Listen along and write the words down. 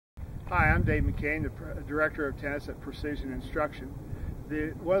Hi, I'm Dave McCain, the Director of Tennis at Precision Instruction.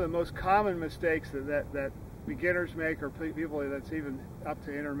 One of the most common mistakes that beginners make, or people that's even up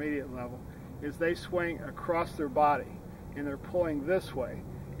to intermediate level, is they swing across their body and they're pulling this way.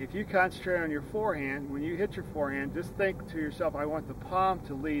 If you concentrate on your forehand, when you hit your forehand, just think to yourself, I want the palm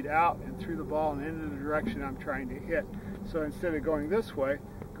to lead out and through the ball and into the direction I'm trying to hit. So instead of going this way,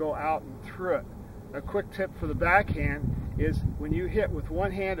 go out and through it. A quick tip for the backhand is when you hit with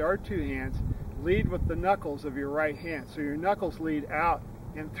one hand or two hands, lead with the knuckles of your right hand. So your knuckles lead out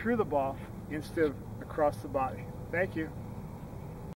and through the ball instead of across the body. Thank you.